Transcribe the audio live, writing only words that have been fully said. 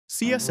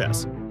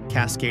CSS,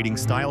 Cascading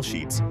Style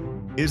Sheets,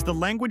 is the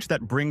language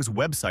that brings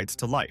websites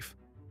to life.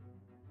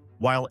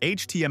 While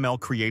HTML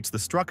creates the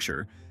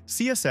structure,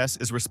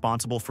 CSS is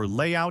responsible for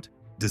layout,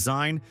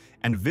 design,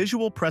 and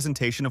visual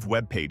presentation of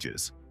web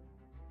pages.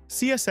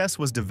 CSS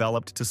was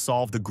developed to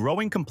solve the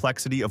growing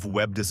complexity of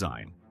web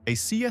design. A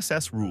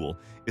CSS rule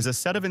is a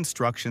set of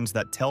instructions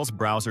that tells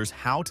browsers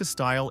how to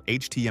style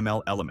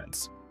HTML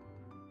elements.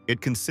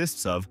 It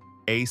consists of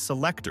a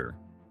selector,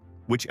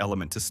 which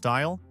element to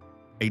style,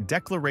 a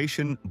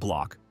declaration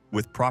block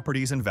with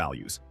properties and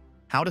values,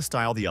 how to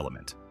style the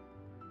element.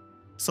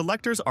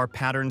 Selectors are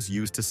patterns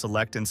used to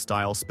select and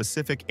style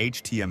specific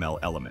HTML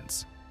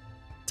elements.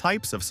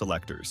 Types of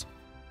selectors.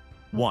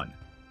 1.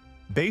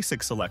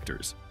 Basic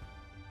selectors.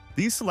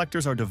 These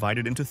selectors are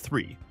divided into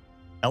 3.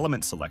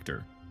 Element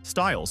selector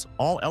styles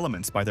all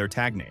elements by their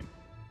tag name.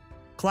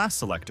 Class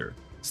selector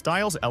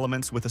styles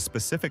elements with a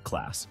specific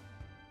class.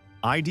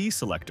 ID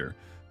selector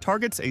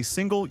targets a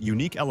single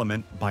unique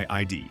element by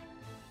ID.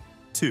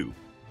 2.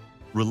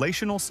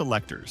 Relational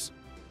selectors.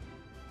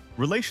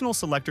 Relational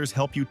selectors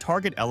help you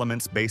target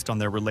elements based on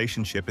their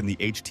relationship in the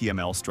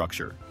HTML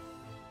structure.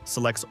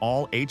 Selects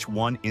all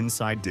H1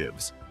 inside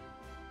divs.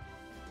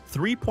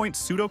 3-point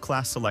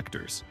pseudo-class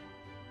selectors.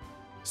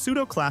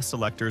 Pseudo-class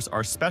selectors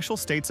are special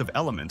states of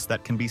elements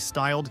that can be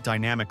styled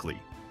dynamically.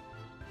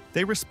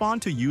 They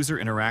respond to user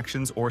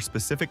interactions or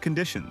specific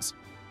conditions.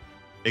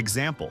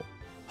 Example: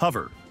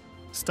 hover.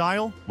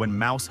 Style when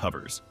mouse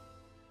hovers.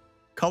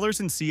 Colors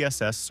in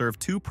CSS serve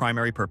 2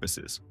 primary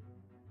purposes: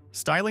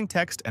 styling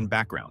text and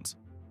backgrounds.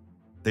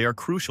 They are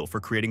crucial for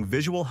creating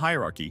visual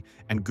hierarchy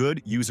and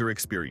good user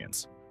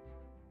experience.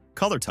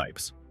 Color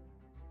types.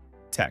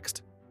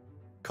 Text.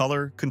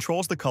 Color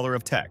controls the color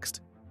of text.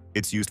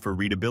 It's used for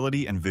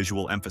readability and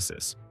visual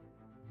emphasis.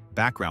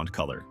 Background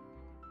color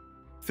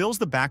fills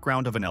the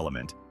background of an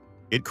element.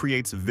 It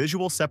creates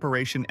visual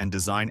separation and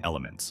design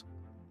elements.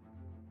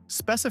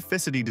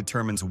 Specificity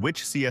determines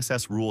which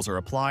CSS rules are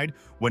applied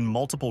when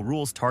multiple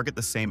rules target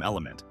the same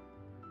element.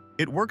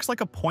 It works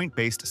like a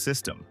point-based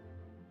system,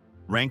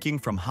 ranking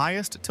from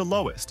highest to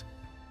lowest.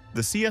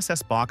 The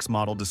CSS box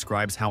model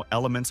describes how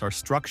elements are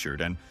structured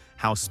and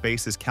how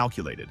space is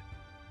calculated.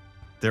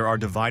 There are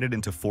divided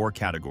into 4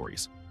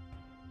 categories.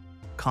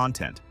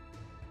 Content.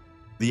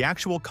 The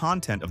actual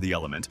content of the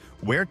element,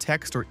 where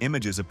text or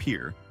images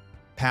appear.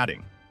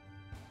 Padding.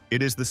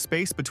 It is the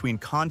space between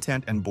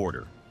content and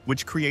border,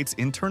 which creates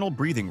internal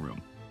breathing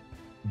room.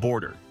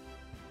 Border.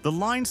 The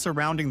line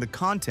surrounding the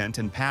content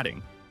and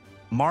padding.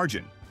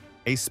 Margin.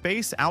 A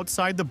space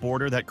outside the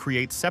border that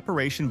creates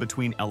separation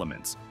between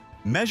elements.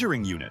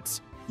 Measuring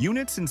units.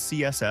 Units in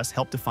CSS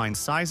help define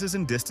sizes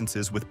and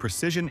distances with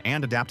precision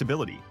and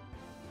adaptability.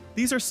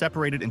 These are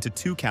separated into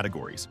 2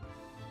 categories.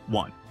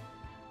 1.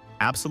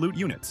 Absolute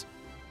units.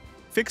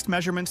 Fixed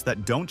measurements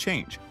that don't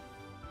change.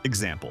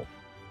 Example: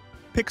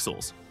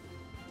 pixels.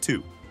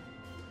 2.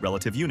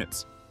 Relative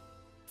units.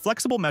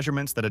 Flexible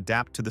measurements that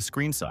adapt to the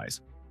screen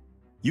size.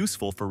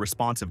 Useful for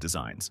responsive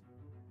designs.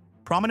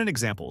 Prominent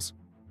examples: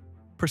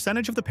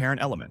 percentage of the parent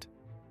element,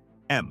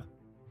 M.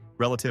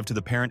 Relative to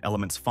the parent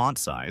element's font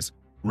size,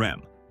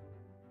 rem.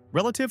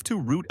 Relative to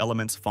root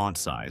element's font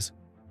size,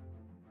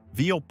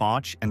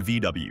 VOPOCH and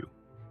VW.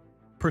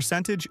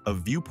 Percentage of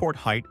viewport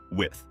height,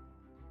 width.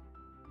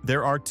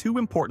 There are 2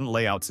 important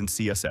layouts in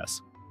CSS.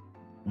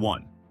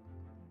 1.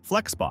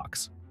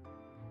 Flexbox.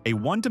 A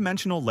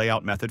one-dimensional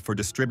layout method for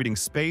distributing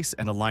space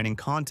and aligning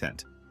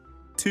content.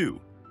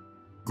 2.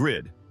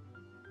 Grid.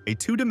 A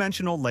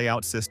 2-dimensional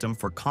layout system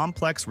for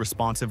complex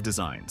responsive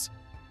designs.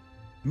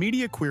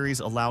 Media queries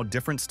allow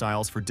different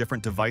styles for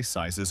different device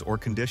sizes or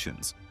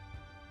conditions.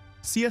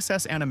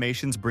 CSS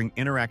animations bring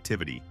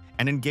interactivity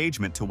and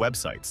engagement to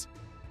websites.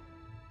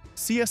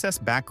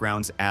 CSS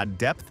backgrounds add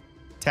depth,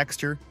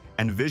 texture,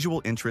 and visual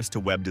interest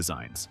to web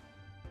designs.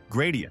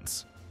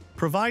 Gradients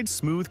provide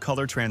smooth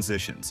color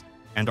transitions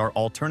and are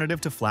alternative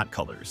to flat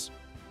colors.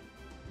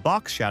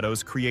 Box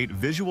shadows create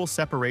visual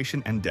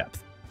separation and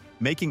depth,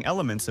 making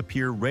elements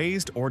appear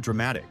raised or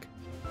dramatic.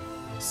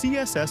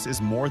 CSS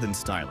is more than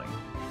styling.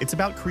 It's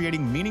about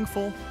creating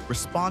meaningful,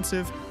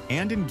 responsive,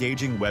 and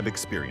engaging web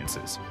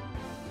experiences.